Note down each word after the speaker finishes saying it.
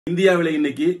இந்தியாவில்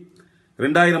இன்னைக்கு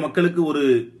 2000 மக்களுக்கு ஒரு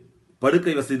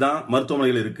படுக்கை வசதி தான்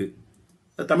மருத்துவமனைகள் இருக்கு.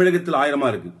 தமிழகத்தில்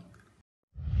 1000 இருக்கு.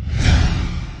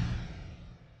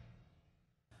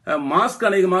 மாஸ்க்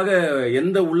அநேகமாக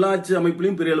எந்த உள்ளாட்சி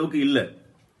அமைப்பிலும் பெரிய அளவுக்கு இல்ல.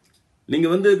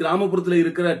 நீங்க கிராமப்புறத்தில்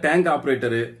இருக்கிற டேங்க்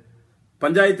ஆபரேட்டர்,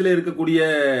 பஞ்சாயத்தில் இருக்கக்கூடிய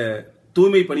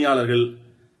தூய்மை பணியாளர்கள்,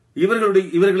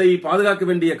 இவர்களை பாதுகாக்க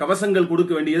வேண்டிய கவசங்கள்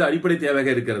கொடுக்க வேண்டியது அடிப்படை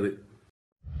தேவையாக இருக்கிறது.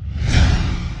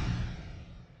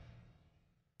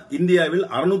 இந்தியாவில்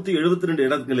 672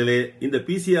 இடங்களிலே இந்த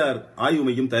PCR ஆய்வு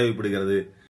மையம் தேவைப்படுகிறது.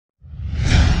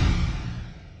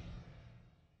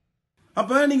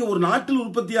 அப்ப நீங்க ஒரு நாட்டில்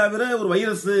உற்பத்தி ஆகிற ஒரு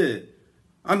வைரஸ்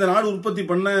அந்த நாடு உற்பத்தி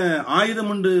பண்ண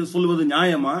ஆயுதம் என்று சொல்வது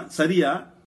நியாயமா, சரியா?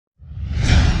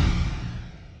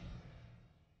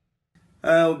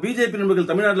 பிஜேபி நண்பர்கள்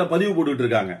தமிழ்நாட்டில் பதிவு போட்டுட்டு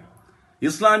இருக்காங்க.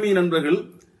 இஸ்லாமிய நண்பர்கள்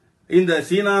இந்த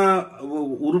சீனா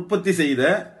உற்பத்தி செய்த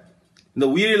இந்த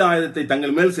உயிரியல் ஆயுதத்தை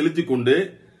தங்கள் மேல் செலுத்திக் கொண்டு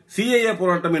CAA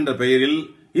போராட்டம் என்ற பெயரில்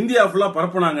இந்தியா ஃபுல்லா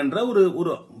பரப்புனாங்கன்ற ஒரு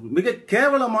மிக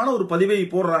கேவலமான ஒரு பதிவை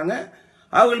போடுறாங்க.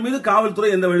 அவர்கள் மீது காவல்துறை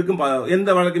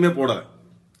எந்த வழக்குமே போடல.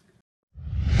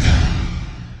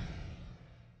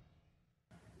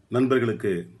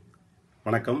 நண்பர்களுக்கு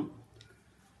வணக்கம்.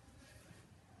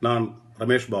 நான்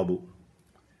ரமேஷ் பாபு.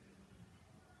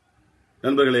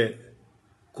 நண்பர்களே,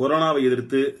 கொரோனாவை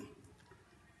எதிர்த்து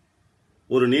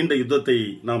ஒரு நீண்ட யுத்தத்தை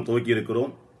நாம் துவக்கி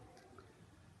இருக்கிறோம்.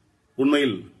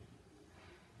 உண்மையில்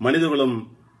மனிதகுலம்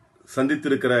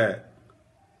சந்தித்திருக்கிற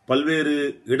பல்வேறு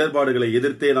இடர்பாடுகளை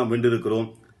எதிர்த்தே நாம் வென்றிருக்கிறோம்.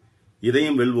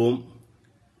 இதையும் வெல்வோம்.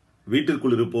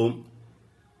 வீட்டிற்குள் இருப்போம்.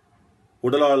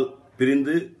 உடலால்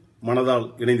பிரிந்து மனதால்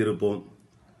இணைந்திருப்போம்.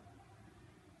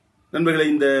 நண்பர்களை,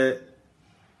 இந்த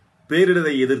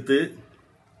பேரிடரை எதிர்த்து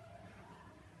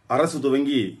அரசு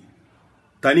துவங்கி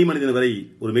தனி மனிதன் வரை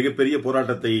ஒரு மிகப்பெரிய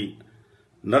போராட்டத்தை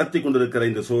நடத்தி கொண்டிருக்கிற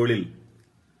இந்த சூழலில்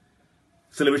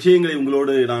சில விஷயங்களை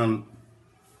உங்களோடு நான்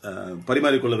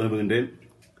பரிமாறிக்கொள்ள விரும்புகின்றேன்.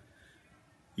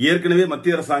 ஏற்கனவே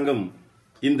மத்திய அரசாங்கம்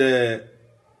இந்த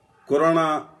கொரோனா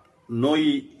நோய்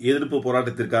எதிர்ப்பு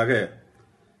போராட்டத்திற்காக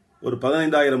ஒரு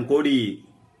 15,000 கோடி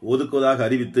ஒதுக்குவதாக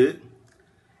அறிவித்து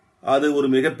அது ஒரு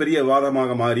மிகப்பெரிய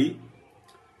விவாதமாக மாறி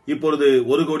இப்பொழுது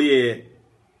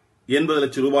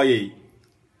 1,80,00,000 ரூபாயை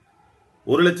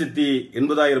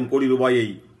 1,80,000 கோடி ரூபாயை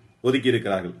ஒதுக்கி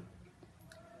இருக்கிறார்கள்.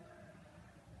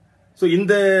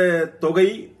 இந்த தொகை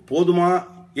போதுமா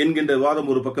என்கின்ற விவாதம்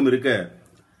ஒரு பக்கம் இருக்க,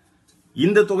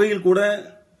 இந்த தொகையில் கூட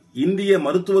இந்திய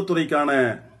மருத்துவத்துறைக்கான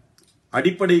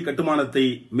அடிப்படை கட்டுமானத்தை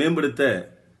மேம்படுத்த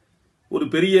ஒரு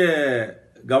பெரிய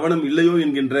கவனம் இல்லையோ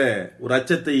என்கின்ற ஒரு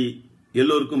அச்சத்தை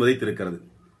எல்லோருக்கும் விதைத்திருக்கிறது.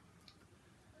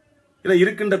 ஏன்னா,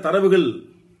 இருக்கின்ற தரவுகள்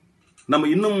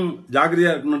நம்ம இன்னும்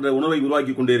ஜாகிரதையா இருக்கணுன்ற உணர்வை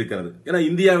உருவாக்கி கொண்டே இருக்கிறது. ஏன்னா,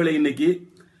 இந்தியாவில் இன்னைக்கு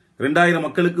 2000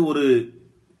 மக்களுக்கு ஒரு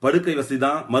படுக்கை வசதி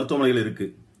தான் மருத்துவமனைகள் இருக்கு.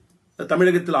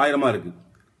 தமிழகத்தில் 1000 இருக்கு.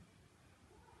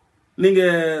 நீங்க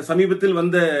சமீபத்தில்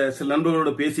வந்த சில நண்பர்களோட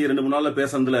பேசி 2-3 நாள்ல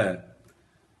பேசுறதுல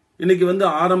இன்னைக்கு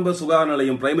ஆரம்ப சுகாதார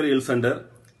நிலையம், பிரைமரி ஹெல்த் சென்டர்,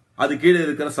 அது கீழே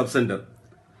இருக்கிற சப் சென்டர்,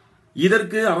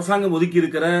 இதற்கு அரசாங்கம் ஒதுக்கி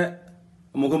இருக்கிற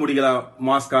முகமுடிகளா,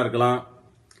 மாஸ்கா இருக்கலாம்,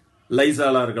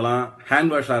 லைசாலா இருக்கலாம்,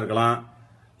 ஹேண்ட் வாஷா இருக்கலாம்,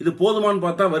 இது போதுமான்னு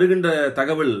பார்த்தா வருகின்ற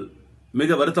தகவல்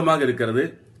மிக வருத்தமாக இருக்கிறது.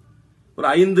 ஒரு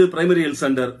 5 பிரைமரி ஹெல்த்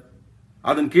சென்டர்,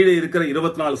 அதன் கீழே இருக்கிற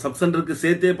 24 சப் சென்டருக்கு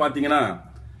சேர்த்தே பாத்தீங்கன்னா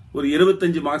ஒரு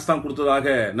 25 மார்க்ஸ் தான் கொடுத்ததாக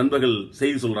நண்பர்கள்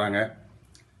செய்தி சொல்றாங்க.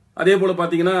 அதே போல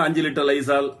பாத்தீங்கன்னா 5 litre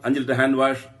Lysol, 5 litre hand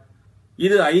wash,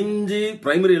 இது 5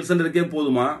 பிரைமரி ஹெல்த் சென்டருக்கே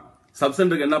போதுமா? சப்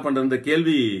சென்டருக்கு என்ன பண்ற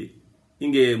கேள்வி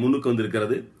இங்கே முன்னுக்கு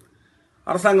வந்திருக்கிறது.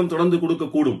 அரசாங்கம் தொடர்ந்து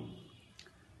கொடுக்க கூடும்.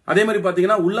 அதே மாதிரி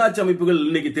பாத்தீங்கன்னா உள்ளாட்சி அமைப்புகள்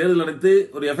இன்னைக்கு தேர்தல் நடத்தி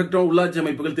ஒரு எஃபெக்டிவா உள்ளாட்சி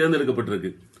அமைப்புகள்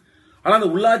தேர்ந்தெடுக்கப்பட்டிருக்கு. ஆனா அந்த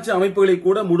உள்ளாட்சி அமைப்புகளை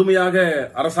கூட முழுமையாக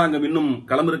அரசாங்கம் இன்னும்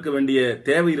களமிருக்க வேண்டிய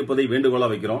தேவை இருப்பதை வேண்டுகோளா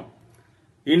வைக்கிறோம்.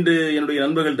 இன்று என்னுடைய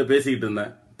நண்பர்கள்ட்ட பேசிக்கிட்டு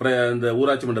இருந்தேன், இந்த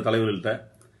ஊராட்சி மன்ற தலைவர்கள்ட்ட.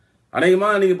 அநேகமா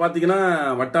நீங்க பாத்தீங்கன்னா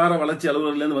வட்டார வளர்ச்சி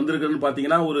அலுவலர்கள் வந்திருக்கிறதுன்னு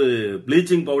பாத்தீங்கன்னா ஒரு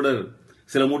ப்ளீச்சிங் பவுடர்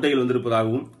சில மூட்டைகள்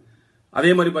வந்திருப்பதாகவும்,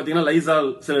 அதே மாதிரி பாத்தீங்கன்னா லைசால்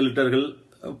சில லிட்டர்கள்,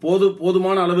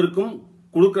 போதுமான அளவிற்கும்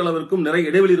கொடுக்கிற அளவிற்கும் நிறைய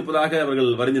இடைவெளி இருப்பதாக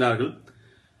அவர்கள் வருந்தினார்கள்.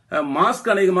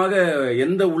 மாஸ்க் அநேகமாக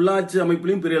எந்த உள்ளாட்சி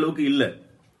அமைப்பிலும் பெரிய அளவுக்கு இல்ல.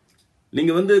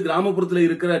 நீங்க கிராமப்புறத்தில்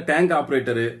இருக்கிற டேங்க்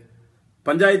ஆபரேட்டர்,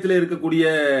 பஞ்சாயத்தில் இருக்கக்கூடிய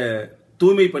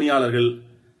தூய்மை பணியாளர்கள்,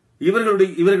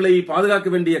 இவர்களை பாதுகாக்க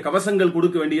வேண்டிய கவசங்கள்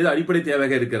கொடுக்க வேண்டியது அடிப்படை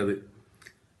தேவையாக இருக்கிறது.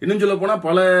 இன்னும் சொல்ல போனா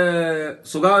பல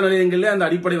சுகாதார நிலையங்களிலே அந்த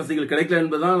அடிப்படை வசதிகள் கிடைக்கல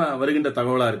என்பதுதான் வருகின்ற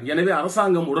தகவலா இருக்கு. எனவே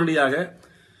அரசாங்கம் உடனடியாக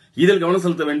இதில் கவனம்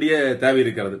செலுத்த வேண்டிய தேவை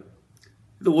இருக்கிறது.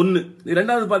 இது ஒன்னு.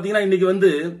 இரண்டாவது பாத்தீங்கன்னா இன்னைக்கு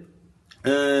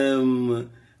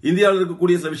இந்தியாவில்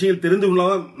இருக்கக்கூடிய சில விஷயங்கள் தெரிந்து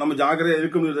கொள்ளலாம், நம்ம ஜாக்கிரதையா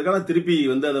இருக்கணுங்கிறதுக்காக திருப்பி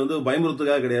அதை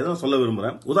பயமுறுத்துக்காக கிடையாது, சொல்ல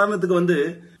விரும்புறேன். உதாரணத்துக்கு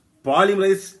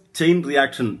பாலிமரைஸ் செயின்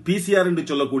ரியாக்ஷன், PCR என்று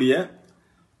சொல்லக்கூடிய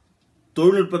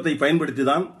தொழில்நுட்பத்தை பயன்படுத்தி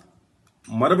தான்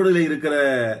மரபணுவில் இருக்கிற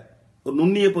ஒரு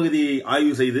நுண்ணிய பகுதியை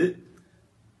ஆய்வு செய்து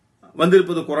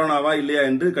வந்திருப்பது கொரோனாவா இல்லையா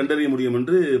என்று கண்டறிய முடியும்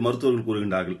என்று மருத்துவர்கள்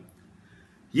கூறுகின்றார்கள்.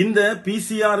 இந்த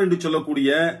PCR என்று சொல்லக்கூடிய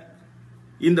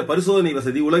இந்த பரிசோதனை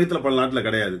வசதி உலகத்தில் பல நாட்டில்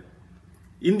கிடையாது.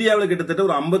 இந்தியாவில் கிட்டத்தட்ட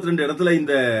ஒரு 52 இடத்துல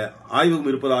இந்த ஆய்வகம்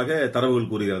இருப்பதாக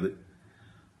தரவுகள் கூறுகிறது.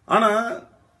 ஆனா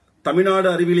தமிழ்நாடு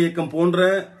அறிவியல் இயக்கம் போன்ற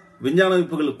விஞ்ஞான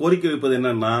அமைப்புகள் கோரிக்கை வைப்பது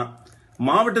என்னன்னா,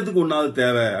 மாவட்டத்துக்கு ஒன்னாவது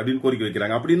தேவை அப்படின்னு கோரிக்கை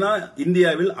வைக்கிறாங்க. அப்படின்னா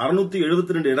இந்தியாவில்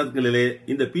 672 இடங்களிலே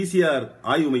இந்த PCR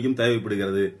ஆய்வு மையம்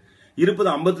தேவைப்படுகிறது. இருப்பது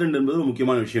 52 என்பது ஒரு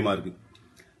முக்கியமான விஷயமா இருக்கு.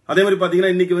 அதே மாதிரி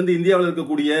பாத்தீங்கன்னா இன்னைக்கு வந்து இந்தியாவில்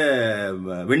இருக்கக்கூடிய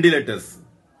வெண்டிலேட்டர்ஸ்,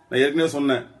 நான் ஏற்கனவே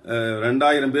சொன்னேன்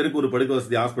 2000 பேருக்கு ஒரு படுக்கை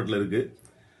வசதி ஹாஸ்பிட்டல் இருக்கு.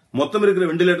 மொத்தம் இருக்கிற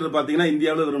வெண்டிலேட்டர் பாத்தீங்கன்னா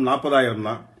இந்தியாவில் வெறும் 40,000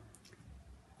 தான்.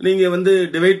 நீங்க வந்து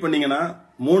டிவைட் பண்ணீங்கன்னா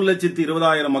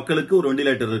 3,20,000 மக்களுக்கு ஒரு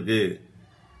வெண்டிலேட்டர் இருக்கு.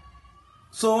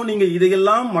 சோ நீங்க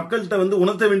இதையெல்லாம் மக்கள்கிட்ட வந்து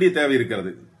உணர்த்த வேண்டிய தேவை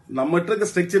இருக்கிறது. நம்மகிட்ட இருக்க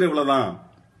ஸ்ட்ரக்சர் இவ்வளவுதான்.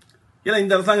 ஏன்னா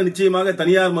இந்த அரசாங்கம் நிச்சயமாக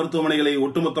தனியார் மருத்துவமனைகளை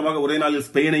ஒட்டுமொத்தமாக ஒரே நாளில்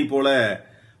ஸ்பெயினை போல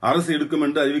அரசு எடுக்கும்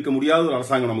என்று அறிவிக்க முடியாத ஒரு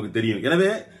அரசாங்கம் நமக்கு தெரியும். எனவே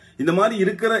இந்த மாதிரி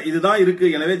இருக்கிற இதுதான் இருக்கு.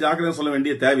 எனவே ஜாக்கிரதை சொல்ல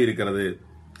வேண்டிய தேவை இருக்கிறது.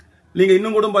 நீங்க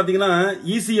இன்னும் கூட பாத்தீங்கன்னா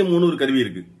ECM ஒரு கருவி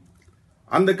இருக்கு.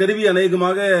 அந்த கருவி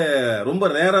அநேகமாக ரொம்ப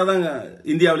ரேரா தான்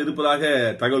இந்தியாவில் இருப்பதாக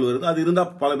தகவல் வருது. அது இருந்தா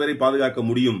பல பேரை பாதுகாக்க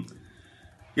முடியும்.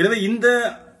 எனவே இந்த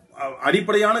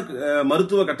அடிப்படையான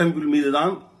மருத்துவ கட்டமைப்பின்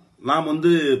மீதுதான் நாம்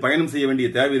வந்து பயணம் செய்ய வேண்டிய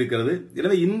தேவை இருக்கிறது.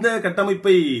 எனவே இந்த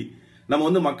கட்டமைப்பை நம்ம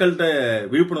வந்து மக்கள்கிட்ட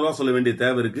விழிப்புணர்வா சொல்ல வேண்டிய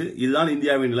தேவை இருக்கு. இதுதான்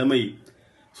இந்தியாவின் நிலைமை.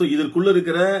 சோ இதற்குள்ள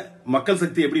இருக்கிற மக்கள்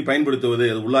சக்தி எப்படி பயன்படுத்துவது,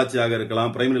 அது உள்ளாட்சியாக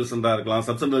இருக்கலாம், பிரைமரி ஹெல்த் சென்டரா இருக்கலாம்,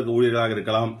 சப் சென்டர் ஊழியர்களாக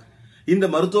இருக்கலாம். இந்த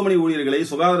மருத்துவமனை ஊழியர்களை,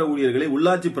 சுகாதார ஊழியர்களை,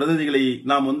 உள்ளாட்சி பிரதிநிதிகளை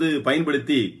நாம் வந்து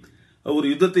பயன்படுத்தி ஒரு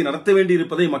யுத்தத்தை நடத்த வேண்டி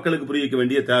இருப்பதை மக்களுக்கு புரிய வைக்க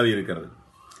வேண்டிய தேவை இருக்கிறது.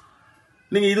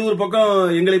 நீங்க இது ஒரு பக்கம்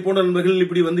எங்களை போன்ற நண்பர்கள்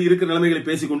இப்படி வந்து இருக்கிற நிலைமைகளை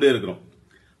பேசிக்கொண்டே இருக்கிறோம்.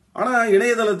 ஆனா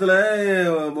இணையதளத்துல,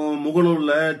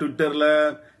 முகநூல்ல, ட்விட்டர்ல,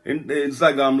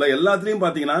 இன்ஸ்டாகிராம்ல எல்லாத்திலையும்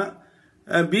பாத்தீங்கன்னா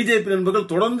பிஜேபி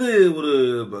நண்பர்கள் தொடர்ந்து ஒரு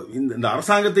இந்த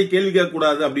அரசாங்கத்தை கேள்வி கேட்க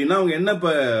கூடாது அப்படின்னா அவங்க என்ன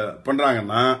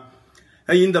பண்றாங்கன்னா,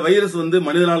 இந்த வைரஸ் வந்து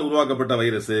மனிதனால் உருவாக்கப்பட்ட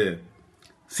வைரஸ்,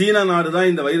 சீனா நாடு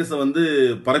தான் இந்த வைரஸை வந்து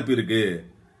பரப்பி இருக்கு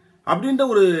அப்படின்ற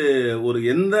ஒரு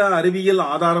எந்த அறிவியல்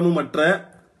ஆதாரமும் மற்ற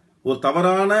ஒரு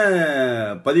தவறான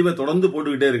பதிவை தொடர்ந்து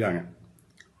போட்டுக்கிட்டே இருக்காங்க.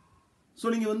 சோ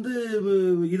நீங்க வந்து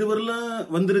இதுவரையிலும்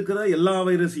வந்திருக்கிற எல்லா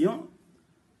வைரஸையும்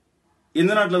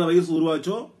எந்த நாட்டில் அந்த வைரஸ்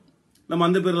உருவாச்சோ நம்ம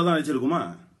அந்த பேர்ல தான் அழைச்சிருக்குமா?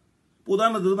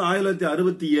 உதாரணத்துக்கு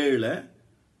 1967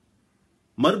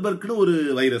 மர்பர்க்னு ஒரு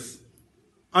வைரஸ்,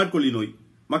 ஆட்கொல்லி நோய்,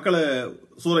 மக்களை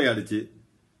சூறையாடிச்சு.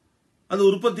 அது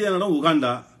உற்பத்தியான இடம்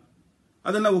உகாண்டா.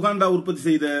 அது என்ன உகாண்டா உற்பத்தி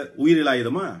செய்த உயிரியல்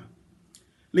ஆயுதமா?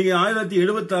 நீங்க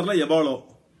 1976 எபோலா,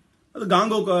 அது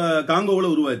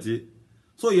காங்கோவில் உருவாச்சு.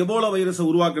 சோ எபோலா வைரஸை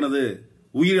உருவாக்குனது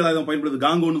உயிரியல் ஆயுதம் பயன்படுது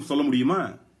காங்கோன்னு சொல்ல முடியுமா?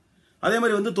 அதே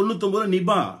மாதிரி வந்து 99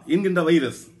 நிபா என்கின்ற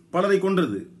வைரஸ் பலரை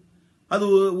கொன்றது. அது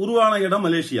உருவான இடம்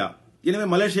மலேசியா. எனவே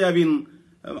மலேசியாவின்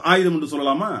ஆயுதம் என்று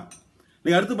சொல்லலாமா?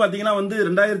 நீங்க அடுத்து பாத்தீங்கன்னா வந்து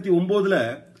 2009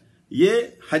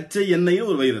 AHIN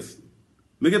ஒரு வைரஸ்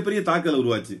மிகப்பெரிய தாக்கல்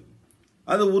உருவாச்சு.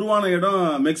 அது உருவான இடம்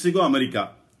மெக்சிகோ, அமெரிக்கா.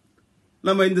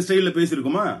 நம்ம இந்த ஸ்டைல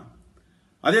பேசியிருக்கோமா?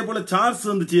 அதே போல சார்ஸ்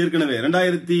வந்துச்சு ஏற்கனவே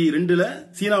 2002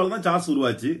 சீனாவில் தான் சார்ஸ்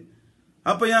உருவாச்சு.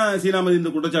 அப்ப ஏன் சீனா மீது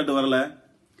இந்த குற்றச்சாட்டு வரல?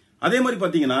 அதே மாதிரி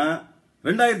பாத்தீங்கன்னா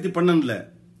 2012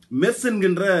 மெர்ஸ்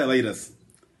என்கின்ற வைரஸ்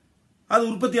அது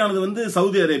உற்பத்தியானது வந்து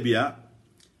சவுதி அரேபியா.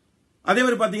 அதே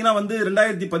மாதிரி பாத்தீங்கன்னா வந்து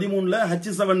 2013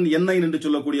 H7N9 என்று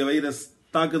சொல்லக்கூடிய வைரஸ்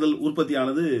தாக்குதல்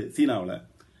உற்பத்தியானது சீனாவில்.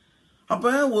 அப்ப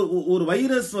ஒரு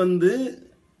வைரஸ் வந்து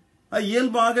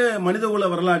இயல்பாக மனிதகுல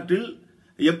வரலாற்றில்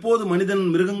எப்போது மனிதன்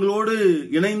மிருகங்களோடு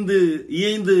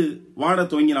இயைந்து வாட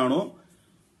துவங்கினானோ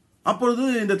அப்பொழுது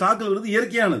இந்த தாக்குதல் வருது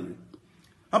இயற்கையானது.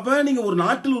 அப்ப நீங்க ஒரு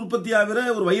நாட்டில் உற்பத்தி ஆகிற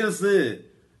ஒரு வைரஸ்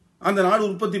அந்த நாடு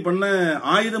உற்பத்தி பண்ண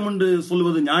ஆயுதம் என்று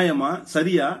சொல்வது நியாயமா,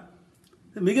 சரியா?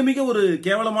 மிக மிக ஒரு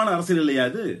கேவலமான அரசியல் இல்லையா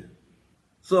அது?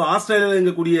 சோ ஆஸ்திரேலியாவில்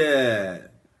இருக்கக்கூடிய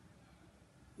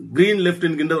கிரீன் லெப்ட்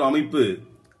என்கின்ற ஒரு அமைப்பு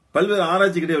பல்வேறு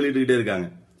ஆராய்ச்சிக்கிட்டே வெளியிட்டுக்கிட்டே இருக்காங்க.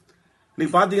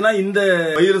 நீங்க பாத்தீங்கன்னா இந்த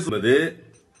வைரஸ்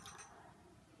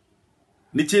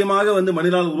நிச்சயமாக வந்து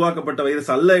மனிதனால் உருவாக்கப்பட்ட வைரஸ்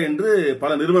அல்ல என்று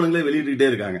பல நிறுவனங்களை வெளியிட்டுக்கிட்டே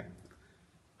இருக்காங்க.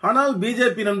 ஆனால்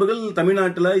பிஜேபி நண்பர்கள்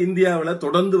தமிழ்நாட்டில், இந்தியாவில்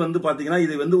தொடர்ந்து வந்து பாத்தீங்கன்னா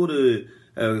இதை வந்து ஒரு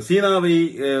சீனாவை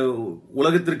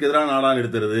உலகத்திற்கு எதிரான நாடாக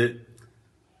எடுத்துறது,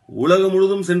 உலகம்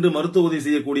முழுவதும் சென்று மருத்துவ உதவி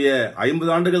செய்யக்கூடிய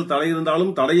 50 ஆண்டுகள் தடை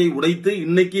இருந்தாலும் தடையை உடைத்து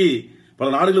இன்னைக்கு பல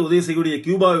நாடுகள் உதவி செய்யக்கூடிய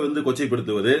கியூபாவை வந்து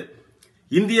கொச்சைப்படுத்துவது,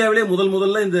 இந்தியாவிலே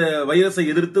முதல்ல இந்த வைரஸை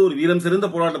எதிர்த்து ஒரு வீரம் சிறந்த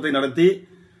போராட்டத்தை நடத்தி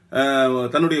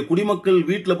தன்னுடைய குடிமக்கள்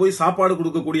வீட்டில் போய் சாப்பாடு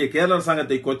கொடுக்கக்கூடிய கேரள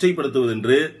அரசாங்கத்தை கொச்சைப்படுத்துவது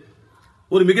என்று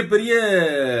ஒரு மிகப்பெரிய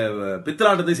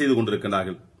பித்தலாட்டத்தை செய்து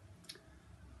கொண்டிருக்கிறார்கள்.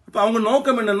 இப்ப அவங்க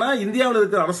நோக்கம் என்னன்னா, இந்தியாவில்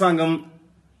இருக்கிற அரசாங்கம்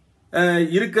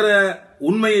இருக்கிற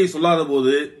உண்மையை சொல்லாத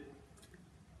போது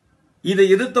இதை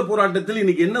எதிர்த்த போராட்டத்தில்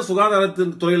இன்னைக்கு என்ன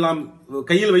சுகாதாரத்தின் துறையில் நாம்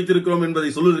கையில் வைத்திருக்கிறோம் என்பதை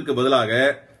சொல்வதற்கு பதிலாக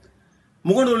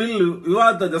முகநூலில்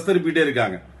விவாதத்தை தஸ்தரிப்பிட்டே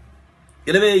இருக்காங்க.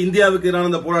 எனவே இந்தியாவுக்கு எதிரான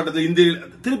இந்த போராட்டத்தில் இந்திய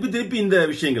திருப்பி இந்த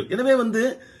விஷயங்கள். எனவே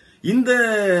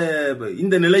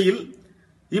இந்த நிலையில்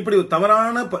இப்படி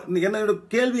தவறான என்னோட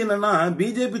கேள்வி என்னன்னா,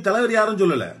 பிஜேபி தலைவர் யாரும்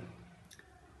சொல்லல.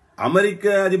 அமெரிக்க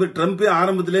அதிபர் டிரம்ப்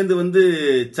ஆரம்பத்திலேருந்து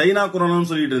சைனா கொரோனான்னு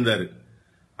சொல்லிட்டு இருந்தாரு.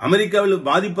 அமெரிக்காவில்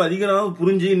பாதிப்பு அதிகமாக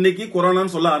புரிஞ்சு இன்னைக்கு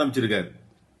கொரோனான்னு சொல்ல ஆரம்பிச்சிருக்காரு.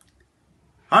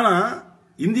 ஆனா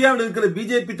இந்தியாவில் இருக்கிற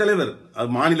பிஜேபி தலைவர்,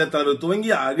 மாநில தலைவர்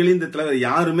துவங்கி அகில இந்திய தலைவர்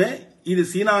யாருமே இது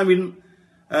சீனாவின்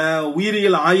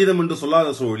உயிரியல் ஆயுதம் என்று சொல்லாத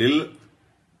சூழலில்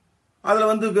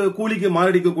அதுல கூலிக்கு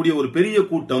மாரடிக்கக்கூடிய ஒரு பெரிய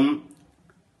கூட்டம்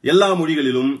எல்லா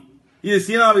மொழிகளிலும் இது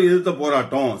சீனாவை எதிர்த்த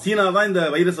போராட்டம், சீனா தான் இந்த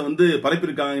வைரஸை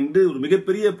பரப்பியிருக்காங்க என்று ஒரு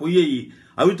மிகப்பெரிய பொய்யை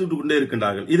அவிழ்த்து கொண்டே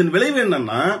இருக்கின்றார்கள். இதன் விளைவு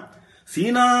என்னன்னா,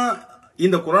 சீனா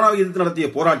இந்த கொரோனாவை எதிர்த்து நடத்திய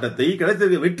போராட்டத்தை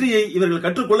கிடைத்த வெற்றியை இவர்கள்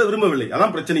கற்றுக்கொள்ள விரும்பவில்லை.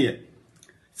 அதான் பிரச்சனையே.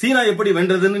 சீனா எப்படி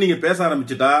வென்றதுன்னு நீங்க பேச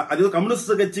ஆரம்பிச்சுட்டா அது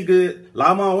கம்யூனிஸ்ட் கட்சிக்கு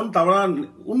லாமாவும் தவறா.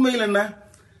 உண்மையில் என்ன,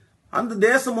 அந்த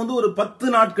தேசம் ஒரு 10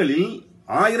 நாட்களில்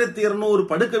 1200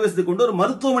 படுக்கை வசதி கொண்டு ஒரு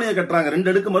மருத்துவமனையை கட்டுறாங்க,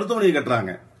 2 அடுக்கு மருத்துவமனையை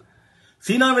கட்டுறாங்க.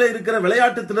 சீனாவில் இருக்கிற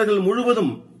விளையாட்டு திடல்கள்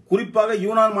முழுவதும், குறிப்பாக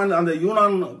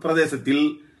யூனான் பிரதேசத்தில்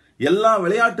எல்லா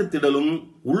விளையாட்டு திடலும்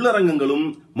உள்ளரங்கங்களும்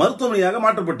மருத்துவமனையாக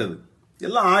மாற்றப்பட்டது.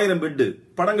 எல்லாம் 1000 பெட்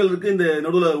படங்கள் இருக்கு, இந்த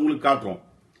நடுவில் உங்களுக்கு காட்டுறோம்,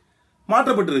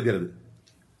 மாற்றப்பட்டிருக்கிறது.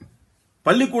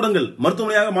 பள்ளிக்கூடங்கள்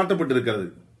மருத்துவமனையாக மாற்றப்பட்டிருக்கிறது.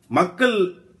 மக்கள்,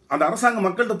 அந்த அரசாங்கம்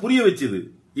மக்கள்கிட்ட புரிய வச்சது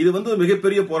இது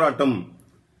மிகப்பெரிய போராட்டம்.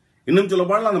 இன்னும்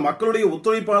சொல்லப்போனால் அந்த மக்களுடைய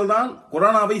ஒத்துழைப்பால் தான்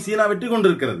கொரோனாவை சீனா வெற்றி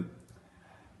கொண்டிருக்கிறது.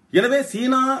 எனவே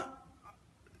சீனா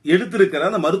எடுத்திருக்கிற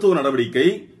அந்த மருத்துவ நடவடிக்கை,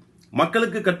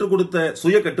 மக்களுக்கு கற்றுக் கொடுத்த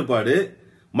சுய கட்டுப்பாடு,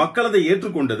 மக்கள் அதை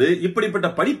ஏற்றுக்கொண்டது, இப்படிப்பட்ட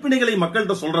படிப்பினைகளை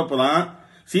மக்கள்கிட்ட சொல்றப்பதான்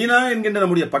சீனா என்கின்ற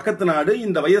நம்முடைய பக்கத்து நாடு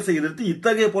இந்த வைரஸை எதிர்த்து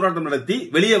இத்தகைய போராட்டம் நடத்தி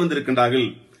வெளியே வந்திருக்கின்றார்கள்.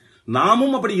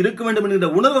 நாமும் அப்படி இருக்க வேண்டும்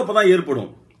என்கிற உணர்வு அப்பதான்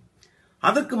ஏற்படும்.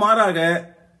 அதற்கு மாறாக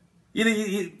இது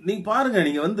நீங்க பாருங்க,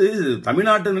 நீங்க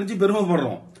தமிழ்நாட்டை நினைச்சு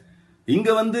பெருமைப்படுறோம். இங்க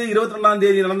 22ஆம்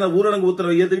தேதி நடந்த ஊரடங்கு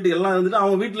உத்தரவை ஏத்துக்கிட்டு எல்லாம்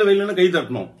அவங்க வீட்டுல வெளியில கை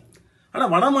தட்டணும். ஆனா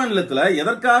வட மாநிலத்துல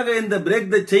எதற்காக இந்த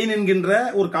பிரேக் த செயின் என்கின்ற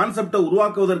ஒரு கான்செப்டை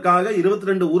உருவாக்குவதற்காக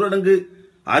 22 ஊரடங்கு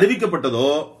அறிவிக்கப்பட்டதோ,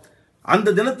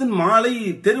 அந்த தினத்தின் மாலை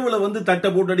தெருவில் தட்டை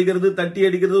போட்டு அடிக்கிறது, தட்டி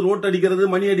அடிக்கிறது, ரோட் அடிக்கிறது,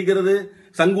 மணி அடிக்கிறது,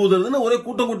 சங்கூதுறதுன்னு ஒரே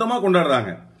கூட்டமா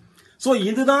கொண்டாடுறாங்க. சோ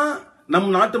இதுதான் நம்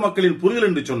நாட்டு மக்களின் புரிதல்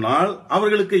என்று சொன்னால்,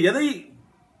 அவர்களுக்கு எதை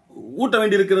ஊட்ட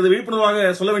வேண்டியிருக்கிறது, விழிப்புணர்வாக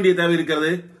சொல்ல வேண்டிய தேவை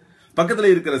இருக்கிறது.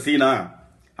 பக்கத்தில் இருக்கிற சீனா,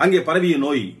 அங்கே பரவிய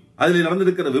நோய், அதில்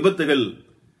நடந்திருக்கிற விபத்துகள்,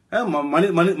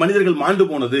 மனிதர்கள் மாண்டு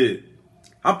போனது,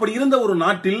 அப்படி இருந்த ஒரு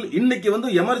நாட்டில் இன்னைக்கு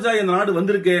எமர்ஜா இந்த நாடு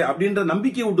வந்திருக்கே அப்படின்ற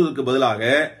நம்பிக்கை ஊட்டுவதற்கு பதிலாக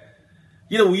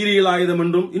இதை உயிரியல் ஆயுதம்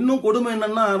என்றும், இன்னும் கொடுமை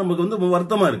என்னன்னா நமக்கு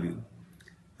வருத்தமா இருக்கு.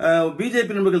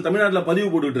 பிஜேபி நண்பர்கள் தமிழ்நாட்டில் பதிவு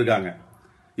போட்டுட்டு இருக்காங்க.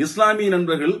 இஸ்லாமிய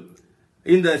நண்பர்கள்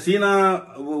இந்த சீனா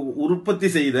உற்பத்தி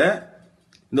செய்த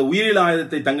இந்த உயிரியல்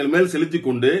ஆயுதத்தை தங்கள் மேல் செலுத்திக்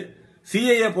கொண்டு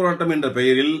சிஏஏ போராட்டம் என்ற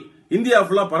பெயரில் இந்தியா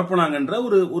ஃபுல்லா பரப்புனாங்கன்ற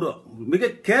ஒரு மிக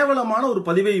கேவலமான ஒரு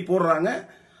பதிவை போடுறாங்க.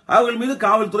 அவர்கள் மீது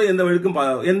காவல்துறை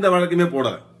எந்த வழக்குமே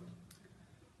போடல.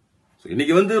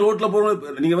 இன்னைக்கு ரோட்ல போற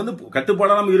நீங்க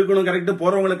கட்டுப்பாடாம இருக்கணும், கரெக்ட்,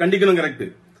 போறவங்களை கண்டிக்கணும், கரெக்ட்.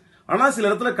 ஆனா சில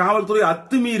இடத்துல காவல்துறை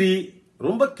அத்துமீறி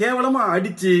ரொம்ப கேவலமா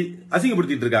அடிச்சு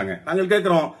அசிங்கப்படுத்திட்டு இருக்காங்க. நாங்கள்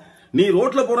கேட்கிறோம், நீ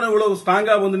ரோட்ல போற இவ்வளவு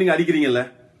ஸ்ட்ராங்கா நீங்க அடிக்கிறீங்கல்ல,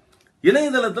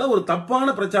 இணையதளத்துல ஒரு தப்பான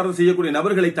பிரச்சாரம் செய்யக்கூடிய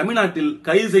நபர்களை தமிழ்நாட்டில்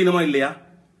கைது செய்யணுமா இல்லையா?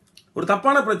 ஒரு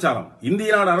தப்பான பிரச்சாரம்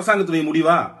இந்திய நாடு அரசாங்கத்துடைய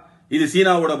முடிவா? இது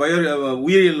சீனாவோட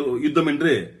உயிரியல் யுத்தம்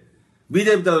என்று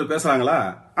பிஜேபி தலைவர் பேசுறாங்களா?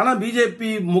 ஆனா பிஜேபி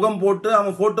முகம் போட்டு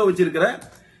அவன் போட்டோ வச்சிருக்கிற,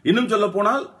 இன்னும் சொல்ல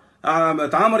போனால்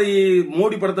தாமரை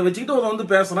மோடி படத்தை வச்சுக்கிட்டு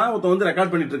ஒருத்தன் பேசுறான், ஒருத்தன்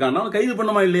ரெக்கார்ட் பண்ணிட்டு இருக்கான், கைது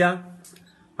பண்ணுமா இல்லையா?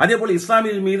 அதே போல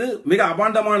இஸ்லாமியர் மீது மிக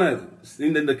அபாண்டமான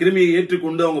இந்த கிருமியை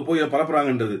ஏற்றுக்கொண்டு அவங்க போய்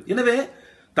பரப்புறாங்கன்றது. எனவே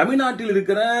தமிழ்நாட்டில்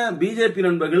இருக்கிற பிஜேபி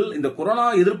நண்பர்கள் இந்த கொரோனா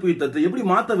எதிர்ப்பு யுத்தத்தை எப்படி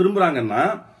மாற்ற விரும்புறாங்கன்னா,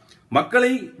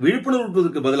 மக்களை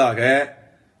விழிப்புணர்வுக்கு பதிலாக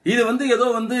இது ஏதோ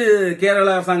கேரள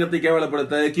அரசாங்கத்தை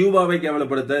கேவலப்படுத்த, கியூபாவை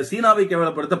கேவலப்படுத்த, சீனாவை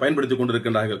கேவலப்படுத்த பயன்படுத்திக்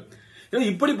கொண்டிருக்கின்றார்கள்.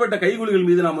 இப்படிப்பட்ட கைகூலிகள்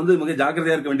மீது நாம் மிக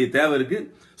ஜாக்கிரதையா இருக்க வேண்டிய தேவை இருக்கு.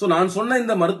 சோ நான் சொன்ன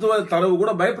இந்த மருத்துவ தரவு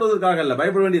கூட பயப்படுவதற்காக இல்ல,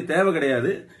 பயப்பட வேண்டிய தேவை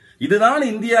கிடையாது. இதுதான்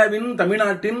இந்தியாவின்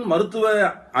தமிழ்நாட்டின் மருத்துவ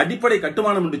அடிப்படை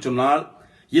கட்டுமானம் என்று சொன்னால்,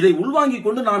 இதை உள்வாங்கிக்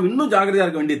கொண்டு நாம் இன்னும் ஜாக்கிரதையா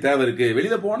இருக்க வேண்டிய தேவை இருக்கு.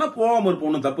 வெளியில போனா போகாம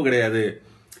இருப்போம், தப்பு கிடையாது.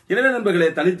 எனவே நண்பர்களே,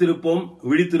 தனித்திருப்போம்,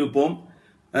 விழித்திருப்போம்,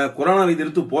 கொரோனாவை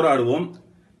எதிர்த்து போராடுவோம்.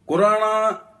 கொரோனா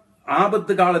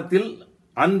ஆபத்து காலத்தில்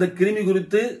அந்த கிருமி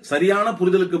குறித்து சரியான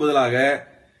புரிதலுக்கு பதிலாக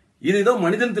இது ஏதோ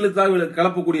மனிதன் திலத்தாக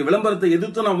கலப்பக்கூடிய விளம்பரத்தை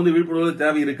எதிர்த்து நாம் விழிப்புணர்வு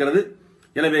தேவை இருக்கிறது.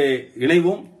 எனவே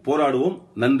இணைவோம், போராடுவோம்.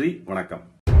 நன்றி, வணக்கம்.